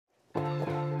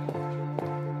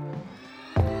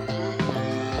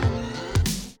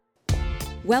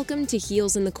Welcome to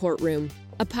Heels in the Courtroom,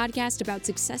 a podcast about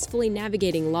successfully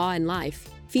navigating law and life,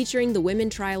 featuring the women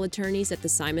trial attorneys at the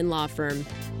Simon Law Firm.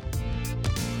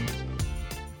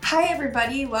 Hi,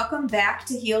 everybody. Welcome back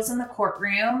to Heels in the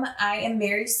Courtroom. I am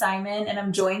Mary Simon, and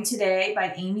I'm joined today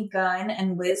by Amy Gunn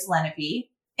and Liz Lenevy.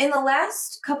 In the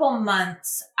last couple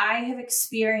months, I have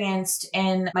experienced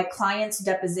in my clients'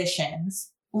 depositions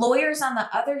lawyers on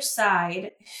the other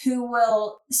side who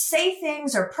will say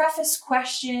things or preface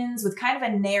questions with kind of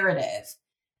a narrative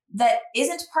that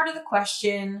isn't part of the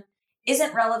question,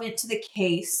 isn't relevant to the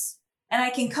case. And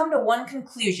I can come to one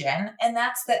conclusion, and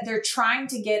that's that they're trying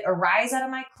to get a rise out of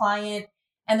my client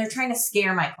and they're trying to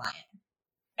scare my client.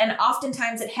 And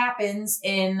oftentimes it happens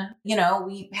in,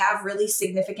 we have really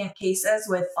significant cases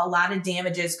with a lot of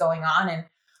damages going on, and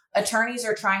attorneys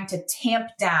are trying to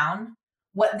tamp down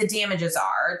what the damages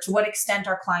are, to what extent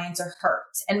our clients are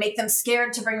hurt, and make them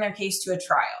scared to bring their case to a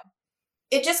trial.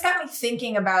 It just got me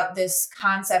thinking about this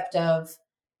concept of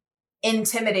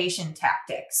intimidation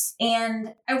tactics.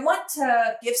 And I want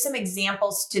to give some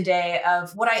examples today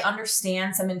of what I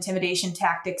understand some intimidation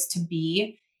tactics to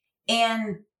be,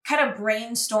 and kind of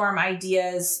brainstorm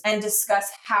ideas and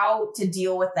discuss how to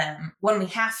deal with them when we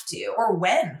have to, or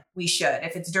when we should,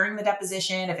 if it's during the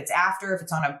deposition, if it's after, if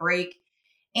it's on a break.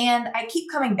 And I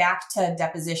keep coming back to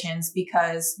depositions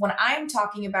because when I'm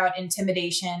talking about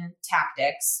intimidation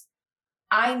tactics,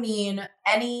 I mean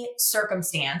any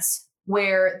circumstance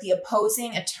where the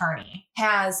opposing attorney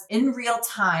has in real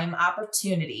time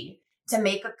opportunity to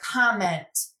make a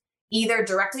comment either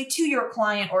directly to your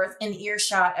client or in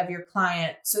earshot of your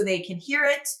client so they can hear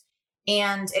it,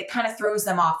 and it kind of throws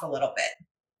them off a little bit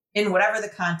in whatever the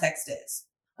context is.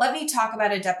 Let me talk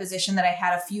about a deposition that I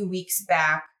had a few weeks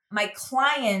back. My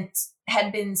client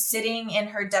had been sitting in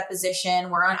her deposition.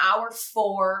 We're on hour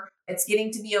 4. It's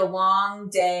getting to be a long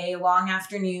day, long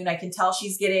afternoon. I can tell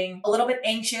she's getting a little bit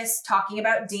anxious talking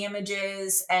about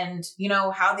damages and,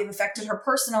 how they've affected her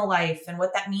personal life and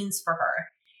what that means for her.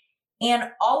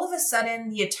 And all of a sudden,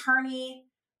 the attorney,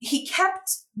 he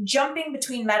kept jumping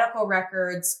between medical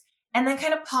records and then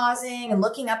kind of pausing and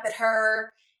looking up at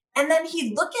her. And then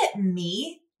he'd look at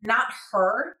me, not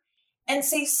her, and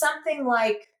say something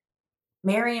like,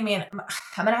 Mary, I'm going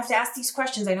to have to ask these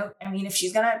questions. If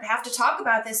she's going to have to talk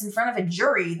about this in front of a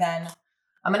jury, then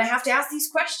I'm going to have to ask these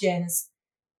questions.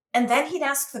 And then he'd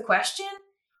ask the question.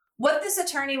 What this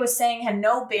attorney was saying had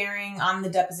no bearing on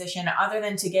the deposition other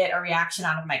than to get a reaction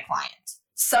out of my client.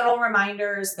 Subtle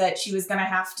reminders that she was going to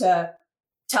have to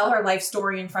tell her life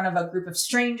story in front of a group of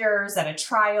strangers at a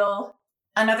trial.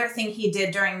 Another thing he did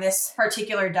during this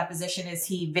particular deposition is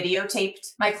he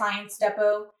videotaped my client's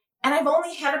depo. And I've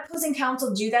only had opposing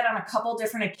counsel do that on a couple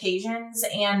different occasions,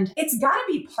 and it's got to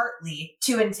be partly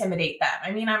to intimidate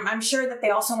them. I'm sure that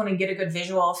they also want to get a good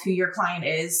visual of who your client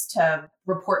is to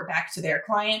report back to their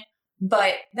client,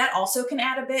 but that also can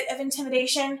add a bit of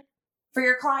intimidation for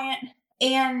your client.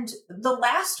 And the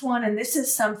last one, and this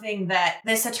is something that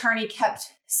this attorney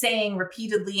kept saying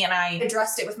repeatedly, and I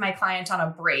addressed it with my client on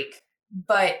a break,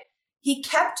 but he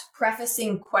kept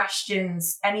prefacing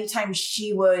questions anytime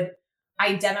she would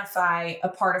identify a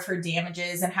part of her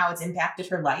damages and how it's impacted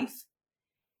her life.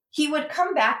 He would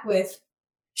come back with,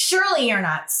 surely you're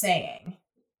not saying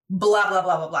blah, blah,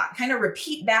 blah, blah, blah, kind of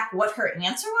repeat back what her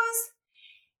answer was.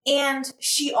 And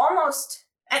she almost,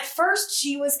 at first,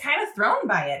 she was kind of thrown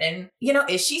by it. And,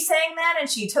 is she saying that? And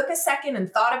she took a second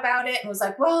and thought about it and was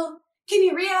like, well, can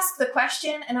you re-ask the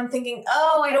question? And I'm thinking,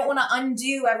 I don't want to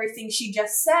undo everything she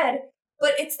just said.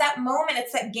 But it's that moment,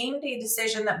 it's that game day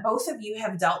decision that both of you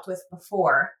have dealt with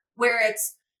before, where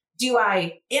it's, do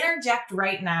I interject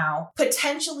right now,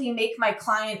 potentially make my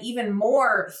client even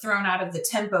more thrown out of the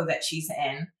tempo that she's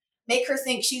in, make her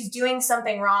think she's doing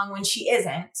something wrong when she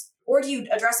isn't? Or do you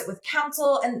address it with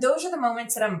counsel? And those are the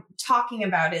moments that I'm talking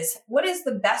about, is what is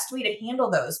the best way to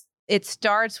handle those? It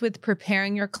starts with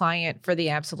preparing your client for the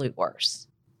absolute worst.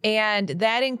 And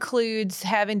that includes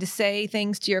having to say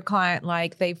things to your client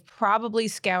like they've probably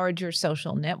scoured your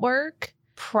social network,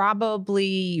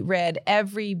 probably read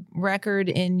every record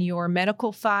in your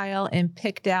medical file and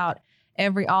picked out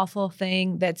every awful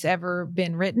thing that's ever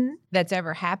been written, that's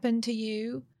ever happened to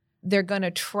you. They're going to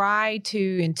try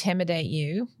to intimidate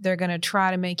you. They're going to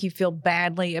try to make you feel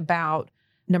badly about,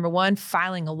 number 1,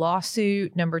 filing a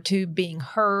lawsuit, number 2, being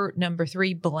hurt, number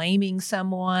 3, blaming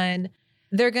someone.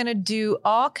 They're going to do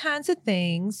all kinds of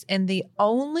things, and the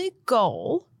only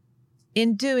goal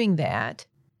in doing that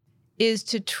is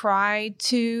to try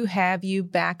to have you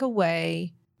back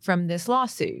away from this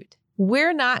lawsuit.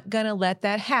 We're not going to let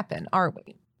that happen, are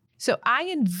we? So I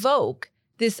invoke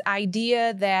this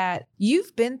idea that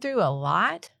you've been through a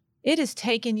lot It has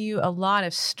taken you a lot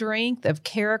of strength of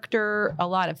character, a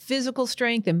lot of physical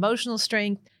strength, emotional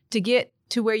strength to get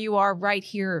to where you are right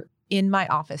here in my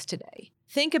office today.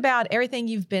 Think about everything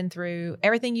you've been through,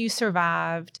 everything you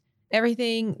survived,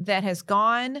 everything that has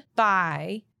gone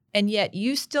by, and yet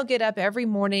you still get up every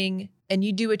morning and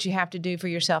you do what you have to do for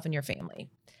yourself and your family.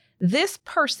 This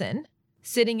person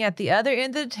sitting at the other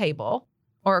end of the table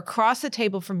or across the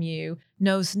table from you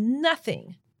knows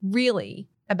nothing really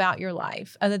about your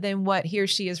life other than what he or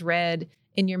she has read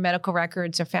in your medical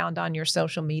records or found on your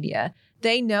social media.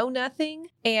 They know nothing.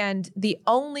 And the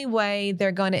only way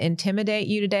they're going to intimidate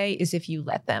you today is if you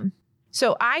let them.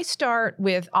 So I start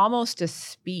with almost a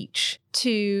speech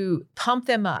to pump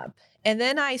them up. And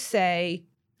then I say,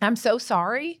 I'm so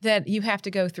sorry that you have to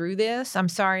go through this. I'm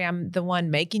sorry I'm the one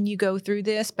making you go through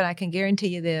this, but I can guarantee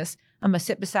you this. I'm going to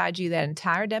sit beside you that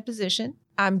entire deposition.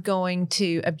 I'm going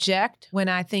to object when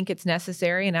I think it's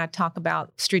necessary. And I talk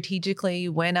about strategically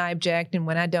when I object and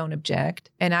when I don't object.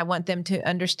 And I want them to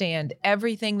understand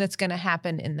everything that's going to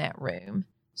happen in that room.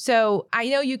 So I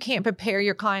know you can't prepare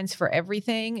your clients for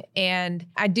everything. And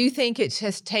I do think it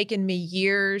has taken me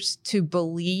years to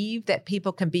believe that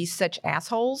people can be such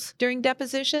assholes during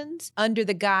depositions under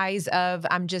the guise of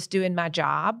I'm just doing my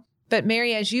job. But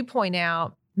Mary, as you point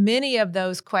out, many of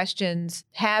those questions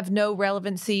have no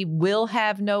relevancy, will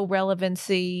have no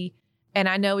relevancy. And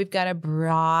I know we've got a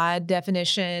broad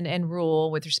definition and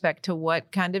rule with respect to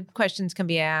what kind of questions can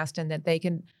be asked and that they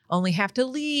can only have to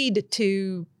lead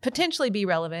to potentially be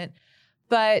relevant.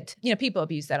 But, people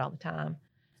abuse that all the time.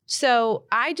 So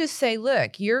I just say,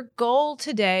 look, your goal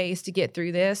today is to get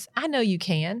through this. I know you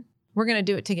can. We're going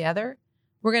to do it together.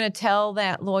 We're going to tell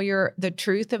that lawyer the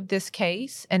truth of this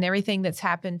case and everything that's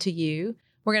happened to you.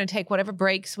 We're going to take whatever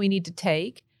breaks we need to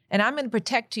take. And I'm going to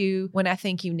protect you when I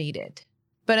think you need it.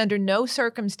 But under no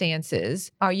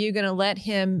circumstances are you going to let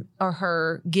him or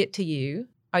her get to you.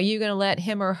 Are you going to let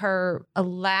him or her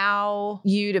allow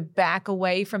you to back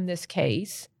away from this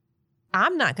case?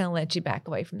 I'm not going to let you back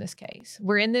away from this case.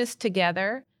 We're in this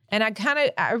together. And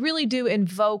I really do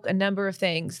invoke a number of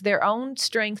things, their own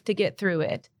strength to get through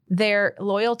it, their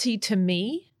loyalty to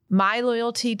me, my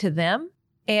loyalty to them,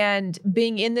 and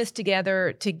being in this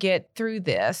together to get through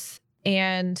this.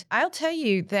 And I'll tell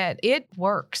you that it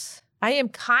works. I am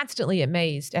constantly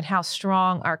amazed at how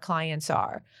strong our clients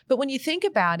are. But when you think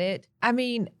about it,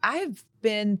 I've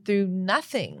been through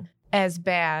nothing as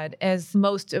bad as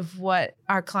most of what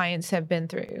our clients have been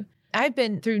through. I've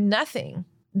been through nothing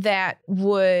that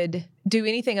would do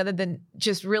anything other than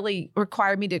just really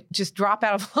require me to just drop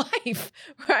out of life,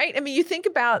 right? You think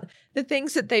about the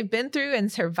things that they've been through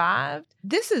and survived.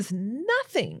 This is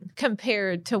nothing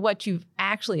compared to what you've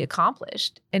actually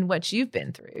accomplished and what you've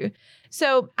been through.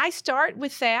 So I start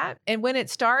with that. And when it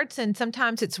starts, and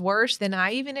sometimes it's worse than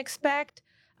I even expect,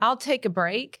 I'll take a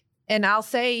break and I'll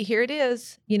say, here it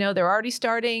is. They're already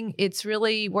starting. It's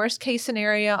really worst case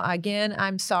scenario. Again,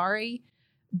 I'm sorry,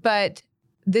 but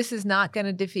this is not going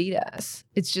to defeat us.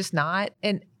 It's just not.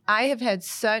 And I have had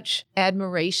such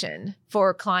admiration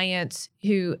for clients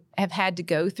who have had to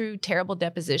go through terrible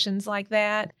depositions like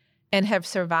that and have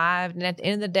survived. And at the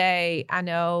end of the day, I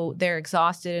know they're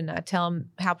exhausted and I tell them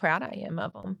how proud I am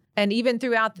of them. And even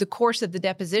throughout the course of the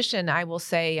deposition, I will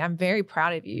say, I'm very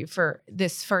proud of you for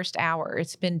this first hour.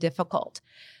 It's been difficult.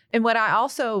 And what I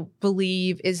also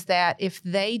believe is that if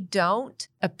they don't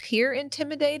appear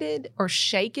intimidated or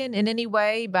shaken in any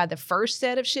way by the first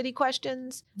set of shitty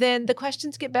questions, then the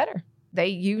questions get better. They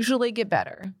usually get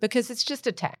better because it's just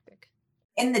a tactic.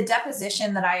 In the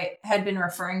deposition that I had been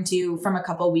referring to from a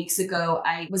couple of weeks ago,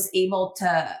 I was able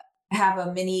to have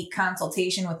a mini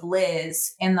consultation with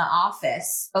Liz in the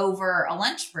office over a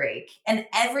lunch break. And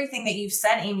everything that you've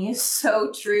said, Amy, is so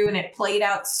true. And it played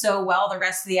out so well the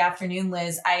rest of the afternoon,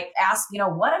 Liz. I asked,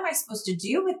 what am I supposed to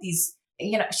do with these?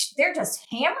 They're just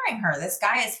hammering her. This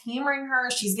guy is hammering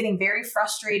her. She's getting very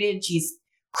frustrated. She's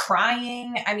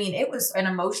crying. It was an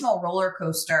emotional roller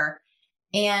coaster.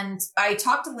 And I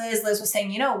talked to Liz. Liz was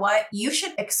saying, you know what? You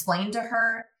should explain to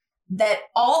her that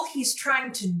all he's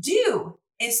trying to do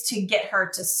is to get her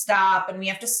to stop, and we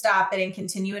have to stop it and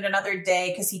continue it another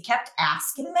day, because he kept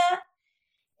asking that.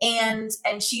 And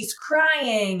she's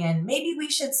crying and maybe we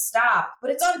should stop,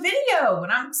 but it's on video.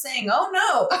 And I'm saying, oh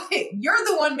no, you're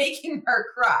the one making her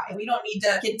cry. We don't need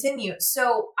to continue.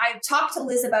 So I talked to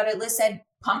Liz about it. Liz said,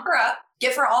 pump her up,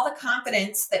 give her all the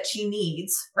confidence that she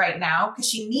needs right now, because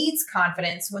she needs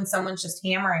confidence when someone's just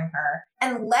hammering her,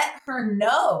 and let her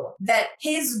know that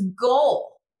his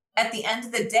goal at the end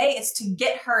of the day is to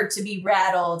get her to be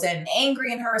rattled and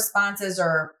angry in her responses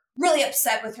or really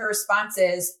upset with her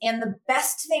responses. And the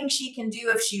best thing she can do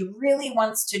if she really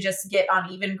wants to just get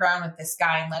on even ground with this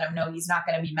guy and let him know he's not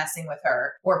going to be messing with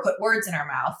her or put words in her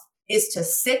mouth is to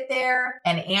sit there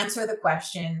and answer the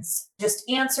questions. Just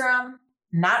answer them,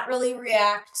 not really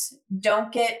react.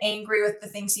 Don't get angry with the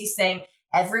things he's saying.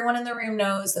 Everyone in the room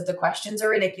knows that the questions are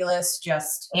ridiculous.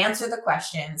 Just answer the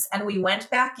questions. And we went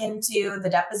back into the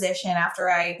deposition after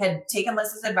I had taken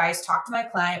Liz's advice, talked to my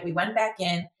client. We went back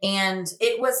in and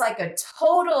it was like a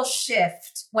total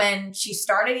shift when she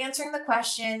started answering the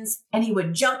questions and he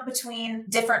would jump between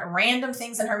different random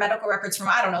things in her medical records from,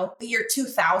 I don't know, the year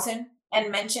 2000 and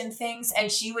mention things.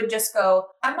 And she would just go,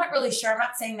 I'm not really sure. I'm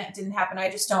not saying that didn't happen. I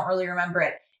just don't really remember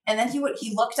it. And then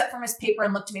he looked up from his paper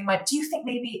and looked at me and went, do you think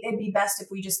maybe it'd be best if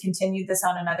we just continued this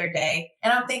on another day?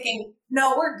 And I'm thinking,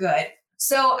 no, we're good.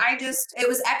 So it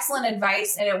was excellent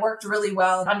advice and it worked really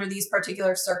well under these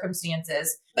particular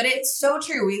circumstances. But it's so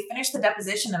true. We finished the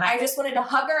deposition and I just wanted to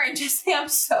hug her and just say, I'm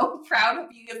so proud of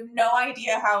you. You have no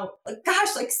idea how,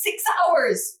 like 6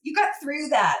 hours, you got through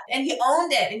that and you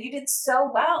owned it and you did so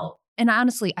well. And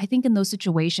honestly, I think in those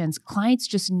situations, clients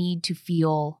just need to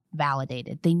feel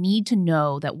validated. They need to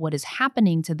know that what is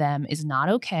happening to them is not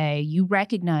okay. You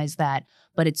recognize that,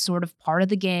 but it's sort of part of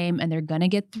the game and they're going to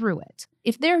get through it.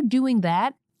 If they're doing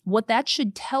that, what that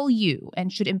should tell you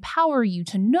and should empower you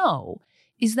to know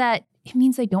is that it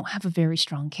means they don't have a very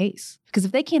strong case. Because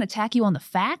if they can't attack you on the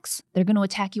facts, they're going to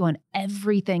attack you on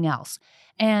everything else.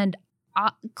 And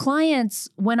clients,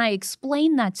 when I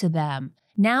explain that to them,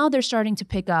 now they're starting to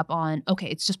pick up on, okay,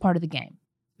 it's just part of the game.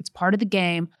 It's part of the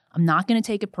game. I'm not going to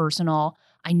take it personal.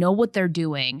 I know what they're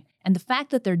doing. And the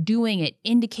fact that they're doing it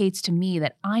indicates to me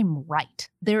that I'm right.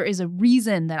 There is a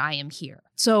reason that I am here.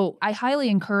 So I highly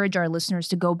encourage our listeners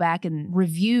to go back and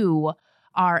review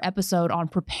our episode on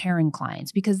preparing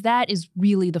clients, because that is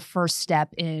really the first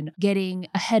step in getting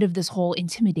ahead of this whole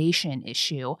intimidation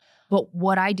issue. But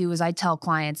what I do is I tell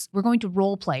clients, we're going to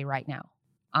role play right now.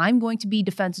 I'm going to be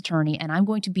defense attorney and I'm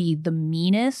going to be the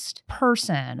meanest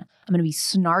person. I'm going to be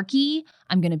snarky.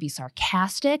 I'm going to be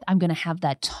sarcastic. I'm going to have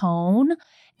that tone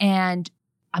and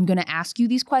I'm going to ask you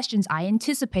these questions. I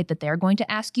anticipate that they're going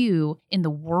to ask you in the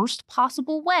worst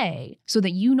possible way so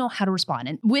that you know how to respond.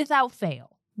 And without fail,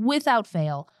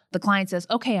 the client says,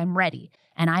 okay, I'm ready.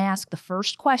 And I ask the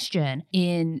first question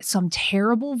in some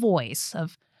terrible voice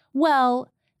of, well,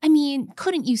 I mean,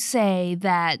 couldn't you say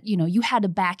that, you had a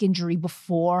back injury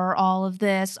before all of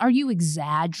this? Are you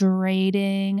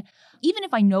exaggerating? Even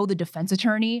if I know the defense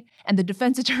attorney and the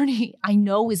defense attorney I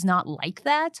know is not like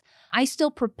that, I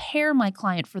still prepare my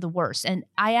client for the worst. And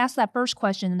I ask that first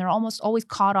question and they're almost always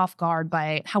caught off guard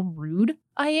by how rude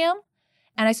I am.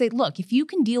 And I say, look, if you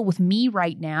can deal with me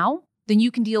right now, then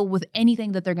you can deal with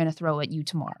anything that they're going to throw at you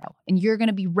tomorrow. And you're going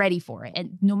to be ready for it.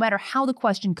 And no matter how the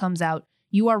question comes out,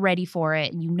 you are ready for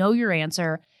it and you know your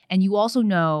answer. And you also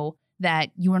know that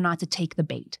you are not to take the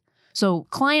bait. So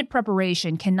client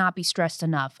preparation cannot be stressed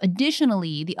enough.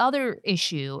 Additionally, the other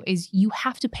issue is you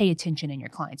have to pay attention in your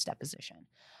client's deposition.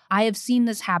 I have seen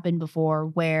this happen before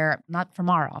where, not from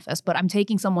our office, but I'm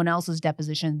taking someone else's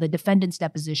deposition, the defendant's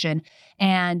deposition,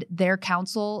 and their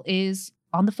counsel is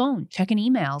on the phone, checking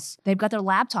emails. They've got their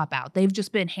laptop out. They've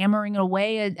just been hammering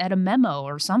away at a memo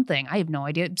or something. I have no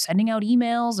idea, sending out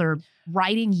emails or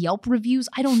writing Yelp reviews.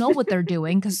 I don't know what they're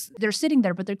doing because they're sitting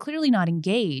there, but they're clearly not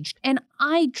engaged. And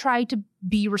I try to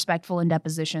be respectful in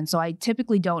deposition, so I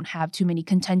typically don't have too many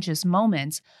contentious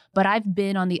moments. But I've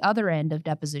been on the other end of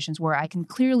depositions where I can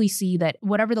clearly see that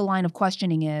whatever the line of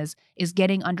questioning is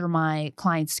getting under my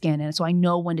client's skin. And so I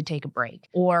know when to take a break.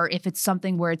 Or if it's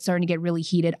something where it's starting to get really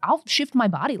heated, I'll shift my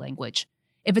body language.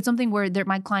 If it's something where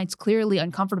my client's clearly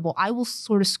uncomfortable, I will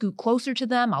sort of scoot closer to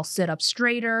them. I'll sit up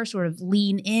straighter, sort of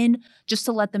lean in just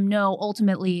to let them know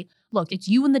ultimately, look, it's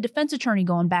you and the defense attorney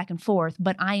going back and forth,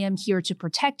 but I am here to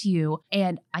protect you.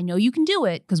 And I know you can do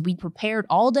it because we prepared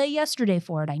all day yesterday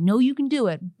for it. I know you can do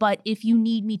it. But if you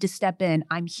need me to step in,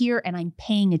 I'm here and I'm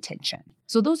paying attention.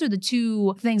 So those are the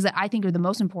two things that I think are the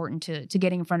most important to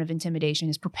getting in front of intimidation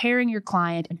is preparing your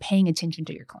client and paying attention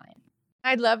to your client.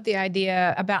 I love the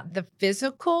idea about the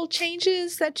physical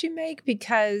changes that you make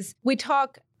because we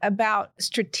talk about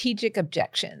strategic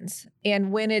objections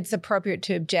and when it's appropriate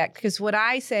to object. Because what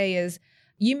I say is,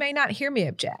 you may not hear me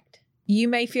object. You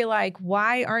may feel like,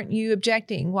 why aren't you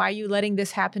objecting? Why are you letting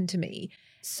this happen to me?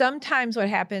 Sometimes what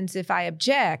happens if I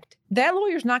object, that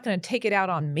lawyer's not going to take it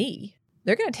out on me.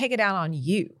 They're going to take it out on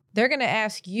you. They're going to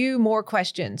ask you more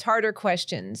questions, harder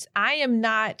questions. I am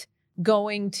not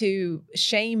going to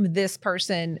shame this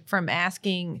person from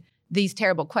asking these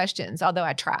terrible questions, although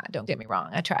I try, don't get me wrong,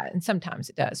 I try, and sometimes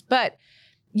it does. But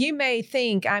you may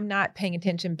think I'm not paying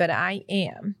attention, but I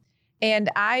am. And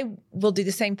I will do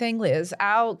the same thing, Liz.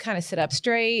 I'll kind of sit up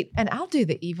straight and I'll do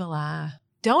the evil eye.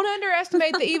 Don't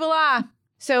underestimate the evil eye.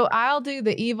 So I'll do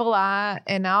the evil eye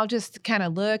and I'll just kind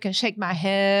of look and shake my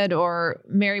head, or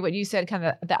Mary, what you said, kind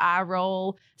of the eye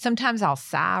roll. Sometimes I'll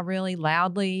sigh really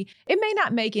loudly. It may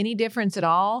not make any difference at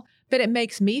all, but it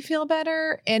makes me feel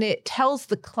better. And it tells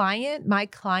the client, my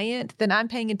client, that I'm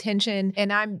paying attention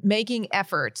and I'm making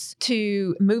efforts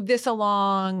to move this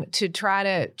along, to try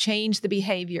to change the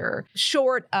behavior,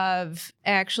 short of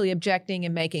actually objecting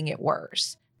and making it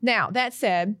worse. Now, that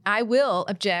said, I will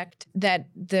object that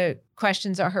the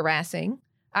questions are harassing.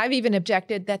 I've even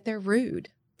objected that they're rude.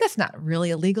 That's not really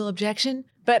a legal objection,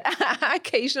 but I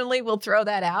occasionally will throw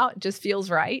that out. It just feels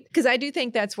right, because I do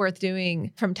think that's worth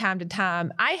doing from time to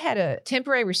time. I had a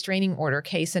temporary restraining order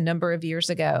case a number of years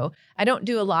ago. I don't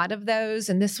do a lot of those.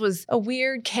 And this was a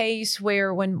weird case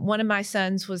where when one of my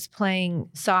sons was playing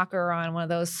soccer on one of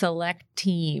those select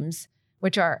teams,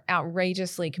 which are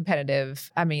outrageously competitive.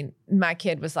 I mean, my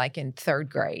kid was like in 3rd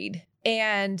grade.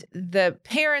 And the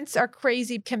parents are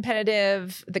crazy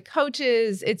competitive. The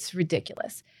coaches, it's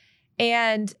ridiculous.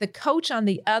 And the coach on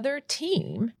the other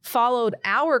team followed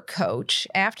our coach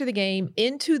after the game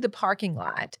into the parking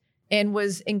lot and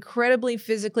was incredibly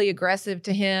physically aggressive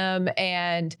to him.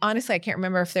 And honestly, I can't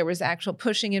remember if there was actual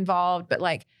pushing involved, but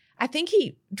like, I think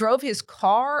he drove his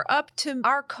car up to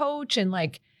our coach and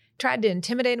like tried to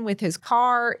intimidate him with his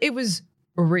car. It was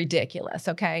ridiculous.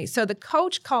 Okay. So the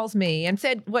coach calls me and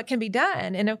said, what can be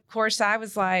done? And of course I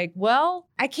was like, well,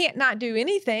 I can't not do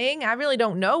anything. I really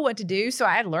don't know what to do. So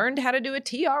I learned how to do a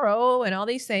TRO and all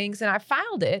these things. And I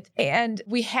filed it and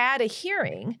we had a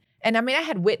hearing. And I mean, I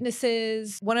had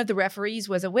witnesses. One of the referees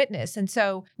was a witness. And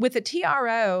so with a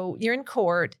TRO, you're in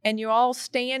court and you're all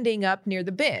standing up near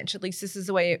the bench. At least this is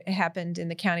the way it happened in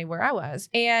the county where I was.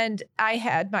 And I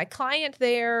had my client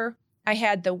there. I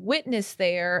had the witness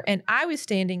there and I was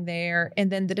standing there.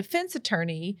 And then the defense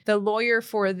attorney, the lawyer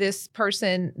for this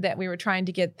person that we were trying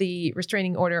to get the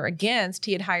restraining order against,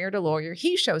 he had hired a lawyer.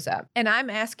 He shows up and I'm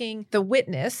asking the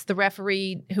witness, the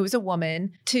referee, who is a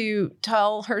woman, to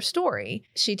tell her story.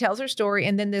 She tells her story.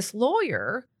 And then this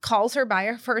lawyer calls her by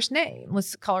her first name.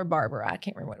 Let's call her Barbara. I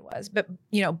can't remember what it was, but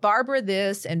Barbara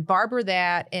this and Barbara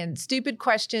that, and stupid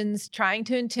questions trying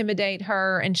to intimidate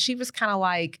her. And she was kind of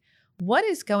like, what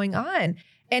is going on?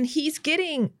 And he's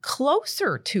getting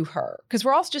closer to her because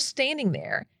we're all just standing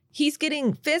there. He's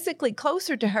getting physically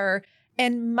closer to her.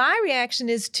 And my reaction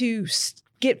is to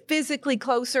get physically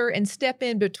closer and step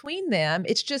in between them.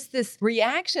 It's just this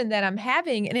reaction that I'm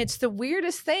having. And it's the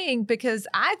weirdest thing because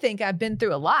I think I've been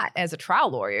through a lot as a trial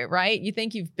lawyer, right? You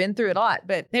think you've been through it a lot,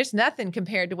 but there's nothing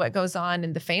compared to what goes on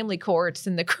in the family courts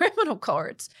and the criminal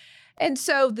courts. And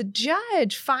so the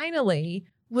judge finally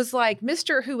was like,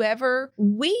 Mr. Whoever,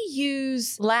 we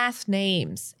use last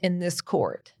names in this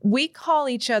court. We call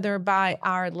each other by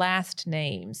our last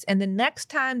names. And the next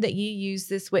time that you use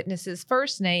this witness's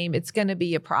first name, it's going to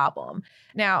be a problem.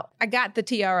 Now, I got the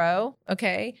TRO,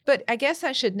 okay? But I guess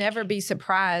I should never be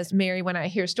surprised, Mary, when I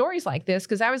hear stories like this,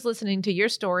 because I was listening to your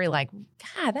story like,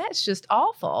 God, that's just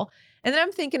awful. And then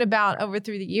I'm thinking about over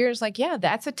through the years, like, yeah,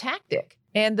 that's a tactic.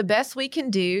 And the best we can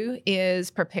do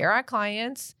is prepare our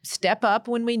clients, step up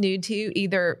when we need to,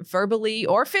 either verbally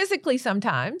or physically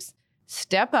sometimes,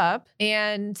 step up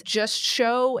and just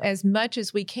show as much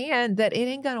as we can that it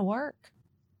ain't going to work.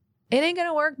 It ain't going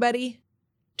to work, buddy.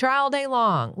 Try all day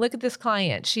long. Look at this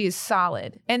client. She is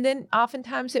solid. And then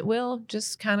oftentimes it will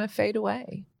just kind of fade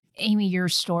away. Amy, your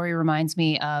story reminds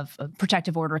me of a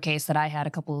protective order case that I had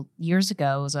a couple years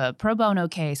ago. It was a pro bono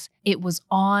case. It was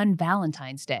on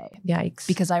Valentine's Day. Yikes.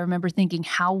 Because I remember thinking,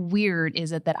 how weird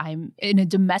is it that I'm in a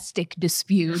domestic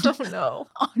dispute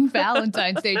on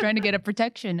Valentine's Day trying to get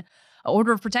an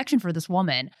order of protection for this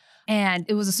woman. And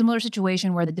it was a similar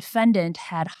situation where the defendant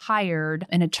had hired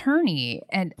an attorney.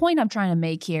 And the point I'm trying to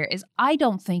make here is I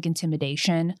don't think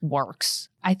intimidation works.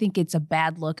 I think it's a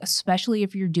bad look, especially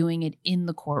if you're doing it in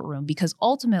the courtroom, because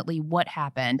ultimately what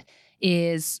happened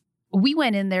is we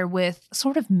went in there with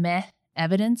sort of meh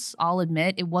evidence. I'll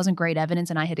admit it wasn't great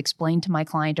evidence. And I had explained to my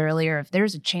client earlier, if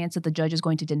there's a chance that the judge is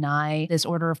going to deny this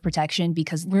order of protection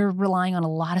because we're relying on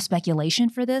a lot of speculation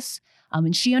for this.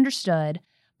 And she understood.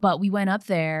 But we went up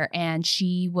there and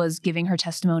she was giving her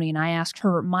testimony and I asked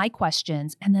her my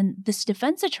questions. And then this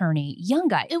defense attorney, young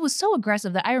guy, it was so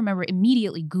aggressive that I remember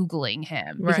immediately Googling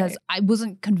him because I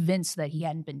wasn't convinced that he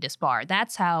hadn't been disbarred.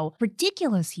 That's how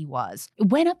ridiculous he was. It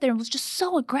went up there and was just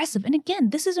so aggressive. And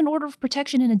again, this is an order of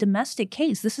protection in a domestic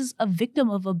case. This is a victim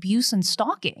of abuse and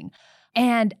stalking.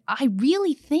 And I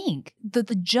really think that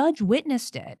the judge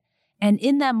witnessed it. And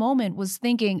in that moment was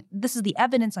thinking, this is the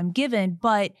evidence I'm given,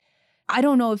 but I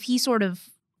don't know if he sort of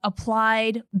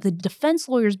applied the defense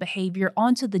lawyer's behavior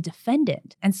onto the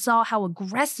defendant and saw how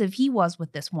aggressive he was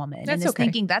with this woman. That's and is okay.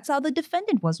 thinking that's how the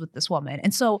defendant was with this woman.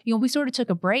 And so, we sort of took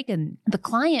a break and the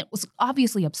client was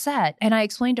obviously upset. And I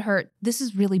explained to her, this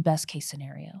is really best case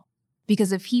scenario.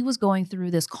 Because if he was going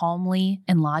through this calmly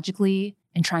and logically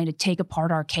and trying to take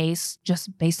apart our case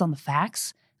just based on the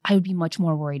facts, I would be much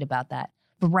more worried about that.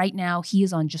 But right now, he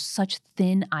is on just such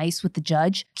thin ice with the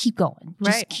judge. Keep going.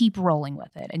 Just keep rolling with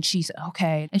it. And she said,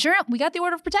 okay. And sure enough, we got the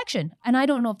order of protection. And I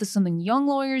don't know if this is something young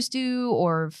lawyers do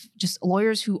or just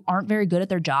lawyers who aren't very good at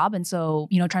their job. And so,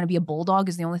 trying to be a bulldog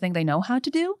is the only thing they know how to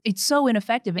do. It's so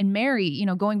ineffective. And Mary,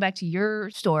 going back to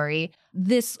your story,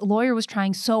 this lawyer was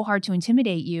trying so hard to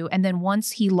intimidate you. And then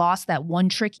once he lost that one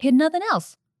trick, he had nothing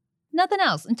else. Nothing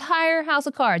else. Entire house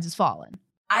of cards is fallen.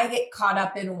 I get caught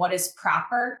up in what is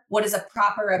proper. What is a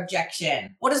proper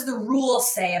objection? What does the rule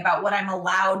say about what I'm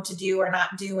allowed to do or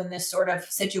not do when this sort of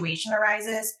situation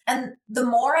arises? And the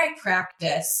more I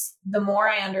practice, the more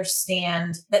I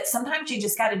understand that sometimes you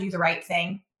just got to do the right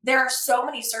thing. There are so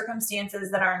many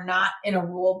circumstances that are not in a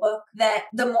rule book that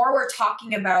the more we're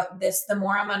talking about this, the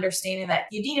more I'm understanding that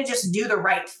you need to just do the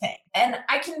right thing. And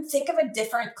I can think of a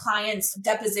different client's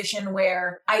deposition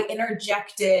where I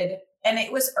interjected. And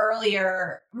it was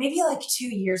earlier, maybe like 2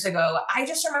 years ago. I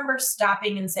just remember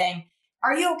stopping and saying,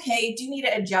 are you okay? Do you need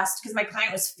to adjust? Because my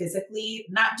client was physically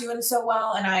not doing so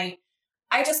well. And I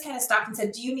just kind of stopped and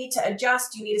said, do you need to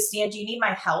adjust? Do you need to stand? Do you need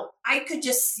my help? I could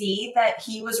just see that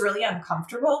he was really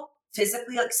uncomfortable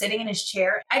physically, like sitting in his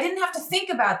chair. I didn't have to think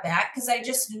about that because I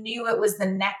just knew it was the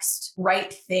next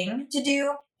right thing to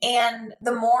do. And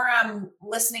the more I'm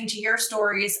listening to your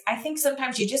stories, I think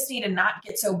sometimes you just need to not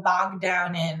get so bogged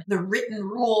down in the written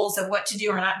rules of what to do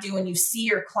or not do when you see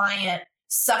your client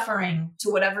suffering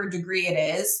to whatever degree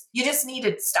it is. You just need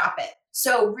to stop it.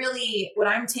 So really what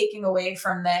I'm taking away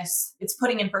from this, it's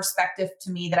putting in perspective to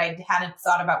me that I hadn't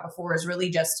thought about before, is really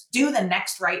just do the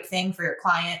next right thing for your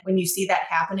client when you see that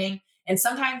happening. And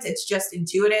sometimes it's just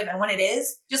intuitive. And when it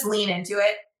is, just lean into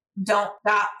it. Don't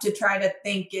stop to try to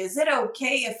think, is it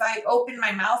okay if I open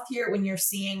my mouth here when you're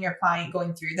seeing your client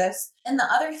going through this? And the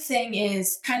other thing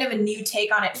is kind of a new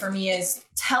take on it for me is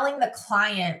telling the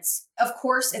clients, of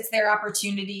course, it's their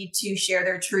opportunity to share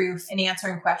their truth and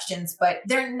answering questions, but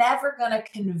they're never going to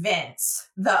convince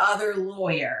the other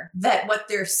lawyer that what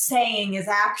they're saying is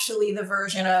actually the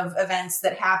version of events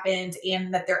that happened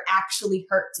and that they're actually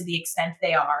hurt to the extent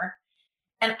they are.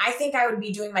 And I think I would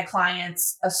be doing my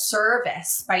clients a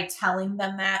service by telling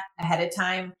them that ahead of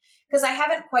time, because I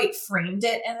haven't quite framed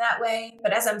it in that way.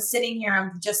 But as I'm sitting here,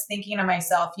 I'm just thinking to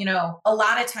myself, a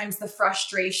lot of times the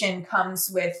frustration comes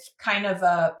with kind of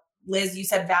Liz, you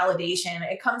said validation.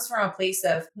 It comes from a place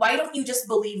of, why don't you just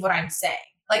believe what I'm saying?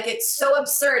 Like, it's so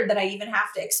absurd that I even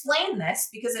have to explain this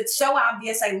because it's so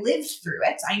obvious I lived through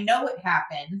it. I know it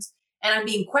happened. And I'm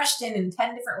being questioned in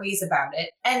 10 different ways about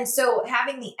it. And so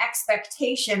having the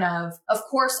expectation of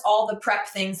course, all the prep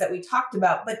things that we talked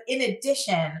about, but in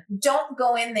addition, don't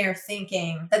go in there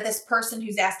thinking that this person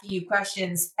who's asking you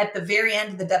questions at the very end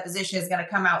of the deposition is going to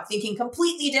come out thinking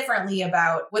completely differently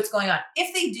about what's going on.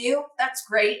 If they do, that's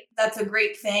great. That's a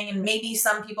great thing. And maybe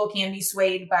some people can be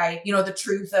swayed by, the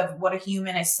truth of what a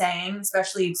human is saying,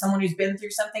 especially someone who's been through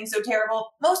something so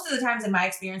terrible. Most of the times in my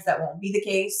experience, that won't be the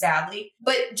case, sadly.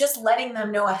 But just letting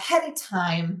them know ahead of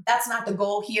time, that's not the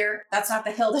goal here. That's not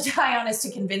the hill to die on, is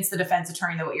to convince the defense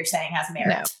attorney that what you're saying has merit.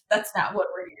 No. That's not what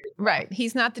we're here to do. Right.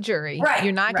 He's not the jury. Right.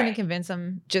 You're not going to convince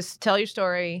him. Just tell your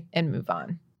story and move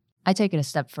on. I take it a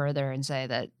step further and say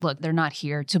that, look, they're not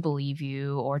here to believe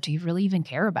you or to really even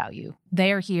care about you.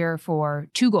 They are here for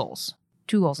two goals,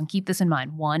 and keep this in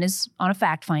mind. One is on a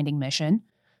fact-finding mission,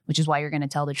 which is why you're going to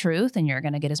tell the truth and you're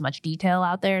going to get as much detail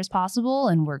out there as possible.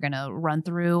 And we're going to run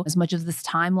through as much of this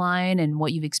timeline and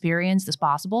what you've experienced as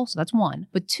possible. So that's one.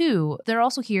 But two, they're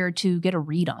also here to get a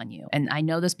read on you. And I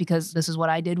know this because this is what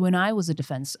I did when I was a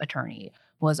defense attorney,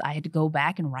 was I had to go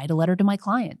back and write a letter to my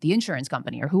client, the insurance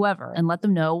company or whoever, and let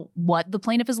them know what the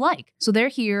plaintiff is like. So they're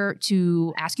here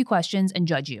to ask you questions and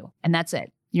judge you. And that's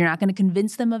it. You're not going to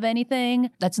convince them of anything.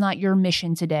 That's not your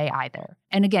mission today either.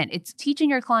 And again, it's teaching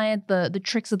your client the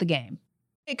tricks of the game.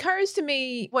 It occurs to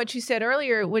me what you said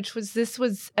earlier, which was this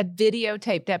was a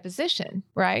videotape deposition,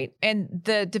 right? And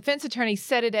the defense attorney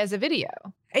said it as a video.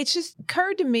 It's just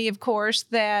occurred to me, of course,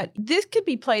 that this could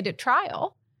be played at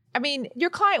trial. I mean, your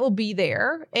client will be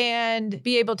there and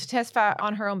be able to testify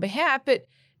on her own behalf, but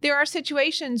there are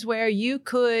situations where you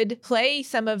could play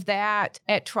some of that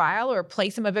at trial or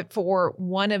play some of it for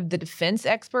one of the defense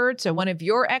experts or one of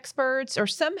your experts or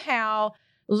somehow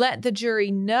let the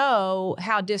jury know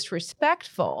how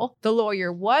disrespectful the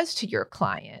lawyer was to your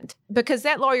client, because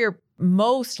that lawyer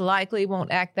most likely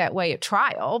won't act that way at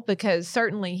trial, because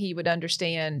certainly he would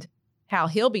understand how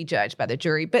he'll be judged by the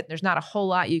jury, but there's not a whole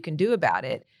lot you can do about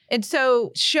it. And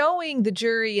so showing the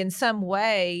jury in some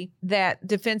way that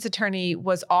defense attorney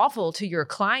was awful to your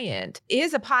client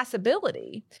is a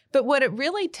possibility. But what it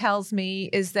really tells me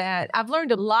is that I've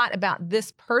learned a lot about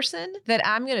this person that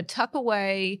I'm going to tuck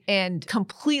away and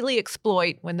completely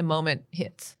exploit when the moment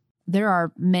hits. There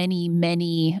are many,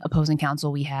 many opposing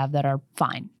counsel we have that are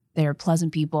fine. They're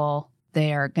pleasant people.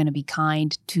 They're going to be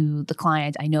kind to the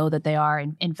client. I know that they are.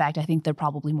 And in fact, I think they're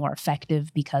probably more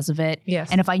effective because of it. Yes.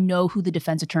 And if I know who the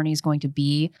defense attorney is going to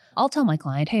be, I'll tell my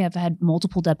client, hey, I've had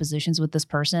multiple depositions with this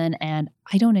person and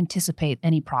I don't anticipate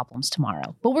any problems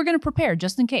tomorrow. But we're going to prepare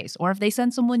just in case. Or if they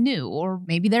send someone new, or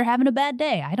maybe they're having a bad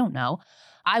day. I don't know.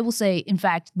 I will say, in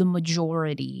fact, the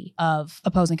majority of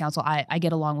opposing counsel, I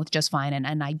get along with just fine,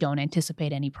 and I don't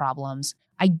anticipate any problems.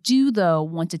 I do, though,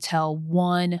 want to tell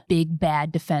one big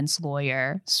bad defense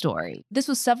lawyer story. This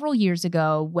was several years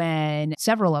ago when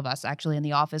several of us actually in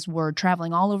the office were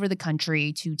traveling all over the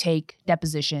country to take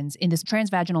depositions in this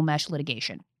transvaginal mesh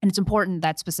litigation. And it's important,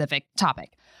 that specific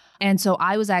topic. And so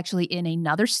I was actually in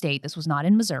another state. This was not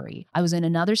in Missouri. I was in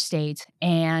another state,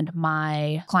 and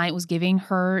my client was giving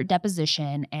her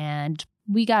deposition, and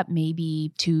we got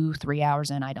maybe 2-3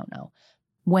 hours in, I don't know,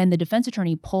 when the defense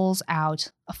attorney pulls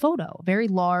out a photo, a very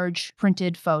large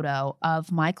printed photo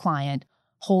of my client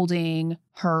holding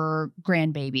her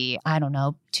grandbaby, I don't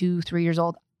know, 2-3 years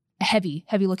old, a heavy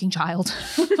looking child.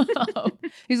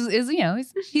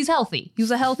 He's healthy. He was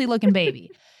a healthy looking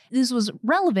baby. This was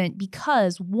relevant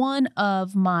because one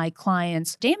of my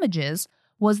client's damages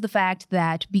was the fact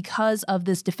that because of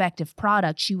this defective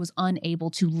product, she was unable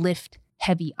to lift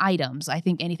heavy items. I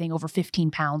think anything over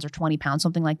 15 pounds or 20 pounds,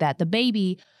 something like that. The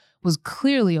baby was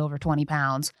clearly over 20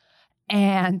 pounds.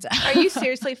 And are you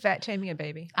seriously fat shaming a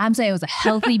baby? I'm saying it was a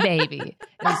healthy baby.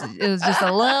 It was just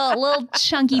a little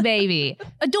chunky baby.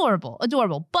 Adorable.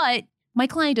 But my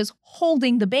client is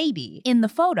holding the baby in the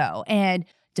photo, and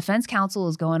defense counsel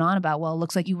is going on about, well, it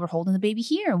looks like you were holding the baby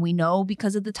here. And we know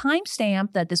because of the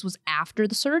timestamp that this was after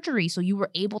the surgery. So you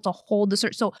were able to hold the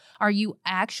surgery. So are you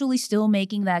actually still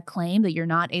making that claim that you're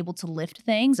not able to lift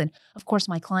things? And of course,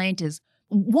 my client is,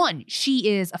 one, she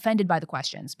is offended by the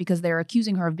questions because they're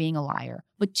accusing her of being a liar.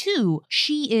 But two,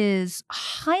 she is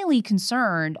highly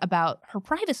concerned about her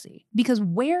privacy because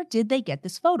where did they get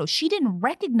this photo? She didn't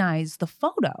recognize the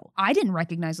photo. I didn't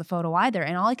recognize the photo either.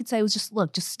 And all I could say was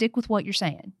just stick with what you're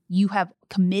saying. You have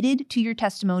committed to your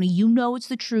testimony. You know it's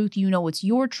the truth. You know it's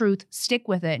your truth. Stick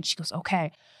with it. And she goes,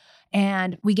 okay.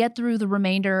 And we get through the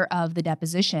remainder of the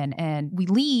deposition and we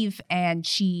leave, and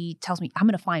she tells me, I'm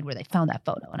going to find where they found that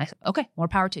photo. And I said, okay, more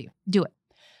power to you. Do it.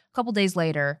 A couple days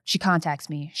later, she contacts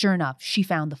me. Sure enough, she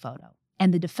found the photo.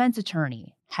 And the defense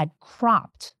attorney had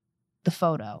cropped the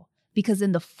photo because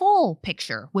in the full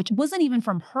picture, which wasn't even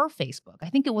from her Facebook, I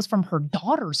think it was from her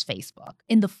daughter's Facebook,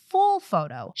 in the full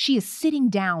photo, she is sitting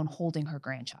down holding her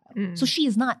grandchild. So she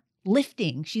is not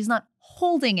lifting. She's not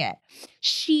holding it.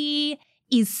 She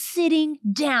is sitting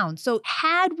down. So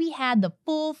had we had the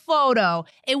full photo,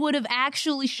 it would have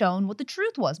actually shown what the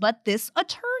truth was. But this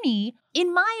attorney,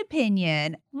 in my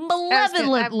opinion,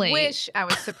 malevolently. I wish I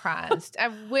was surprised. I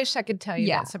wish I could tell you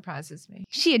that surprises me.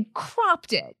 She had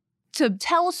cropped it to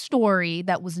tell a story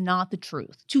that was not the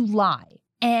truth, to lie.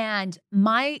 And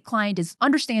my client is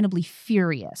understandably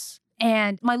furious.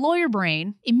 And my lawyer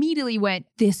brain immediately went,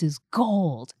 this is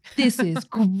gold. This is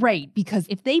great. Because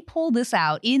if they pull this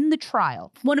out in the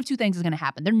trial, one of two things is going to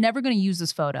happen. They're never going to use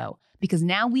this photo because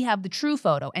now we have the true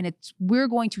photo, and we're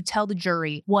going to tell the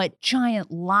jury what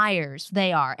giant liars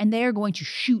they are. And they are going to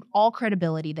shoot all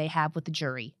credibility they have with the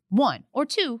jury. One. Or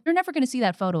two, you're never going to see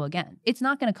that photo again. It's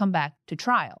not going to come back to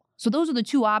trial. So those are the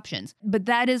two options. But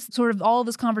that is sort of all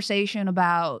this conversation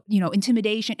about,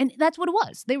 intimidation. And that's what it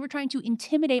was. They were trying to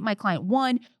intimidate my client.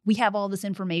 One, we have all this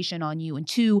information on you. And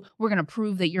two, we're going to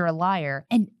prove that you're a liar.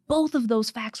 And both of those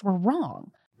facts were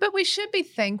wrong. But we should be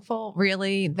thankful,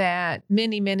 really, that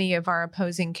many of our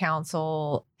opposing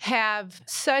counsel have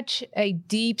such a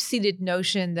deep-seated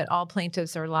notion that all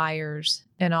plaintiffs are liars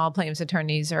and all plaintiffs'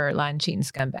 attorneys are lying, cheating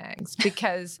scumbags,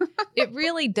 because it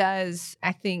really does,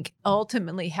 I think,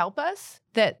 ultimately help us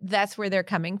that that's where they're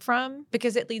coming from,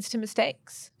 because it leads to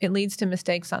mistakes. It leads to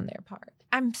mistakes on their part.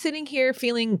 I'm sitting here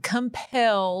feeling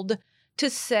compelled to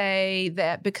say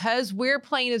that because we're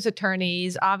plaintiffs'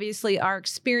 attorneys, obviously our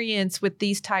experience with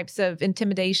these types of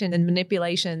intimidation and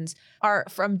manipulations are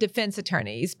from defense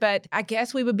attorneys. But I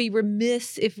guess we would be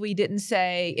remiss if we didn't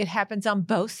say it happens on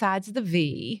both sides of the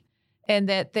V, and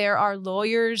that there are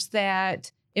lawyers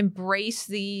that embrace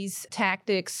these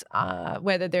tactics,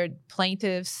 whether they're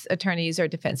plaintiffs' attorneys or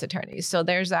defense attorneys. So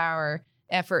there's our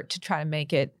effort to try to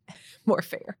make it more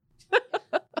fair.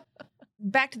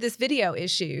 Back to this video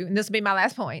issue, and this will be my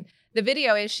last point. The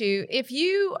video issue, if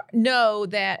you know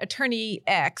that attorney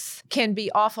X can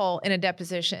be awful in a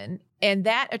deposition and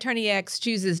that attorney X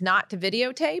chooses not to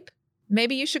videotape,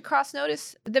 maybe you should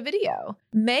cross-notice the video.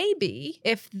 Maybe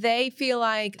if they feel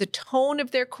like the tone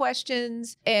of their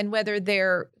questions and whether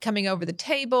they're coming over the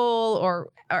table or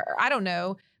I don't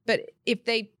know, but if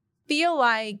they feel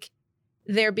like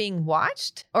they're being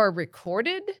watched or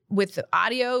recorded with the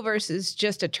audio versus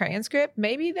just a transcript,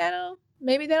 maybe that'll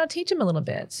teach them a little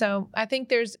bit. So I think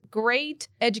there's great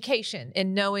education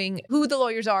in knowing who the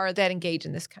lawyers are that engage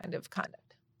in this kind of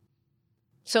conduct.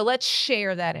 So let's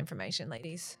share that information,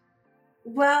 ladies.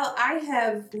 Well, I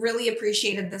have really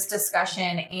appreciated this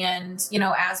discussion. And,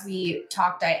 as we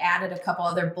talked, I added a couple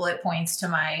other bullet points to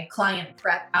my client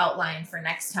prep outline for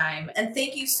next time. And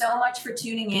thank you so much for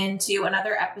tuning in to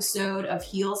another episode of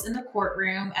Heels in the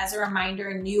Courtroom. As a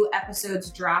reminder, new episodes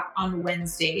drop on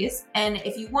Wednesdays. And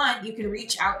if you want, you can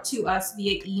reach out to us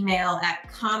via email at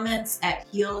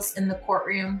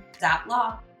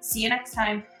comments@heelsinthecourtroom.law. See you next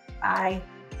time. Bye.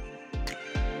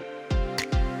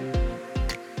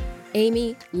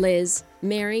 Amy, Liz,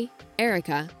 Mary,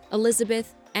 Erica,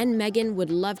 Elizabeth, and Megan would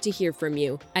love to hear from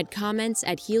you at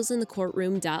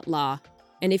comments@heelsinthecourtroom.law.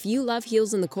 And if you love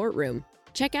Heels in the Courtroom,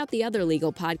 check out the other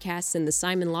legal podcasts in the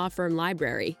Simon Law Firm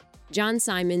library. John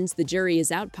Simon's The Jury Is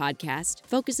Out podcast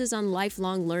focuses on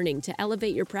lifelong learning to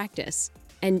elevate your practice.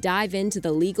 And dive into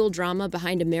the legal drama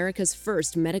behind America's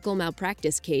first medical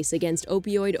malpractice case against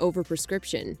opioid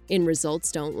overprescription in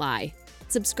Results Don't Lie.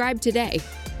 Subscribe today.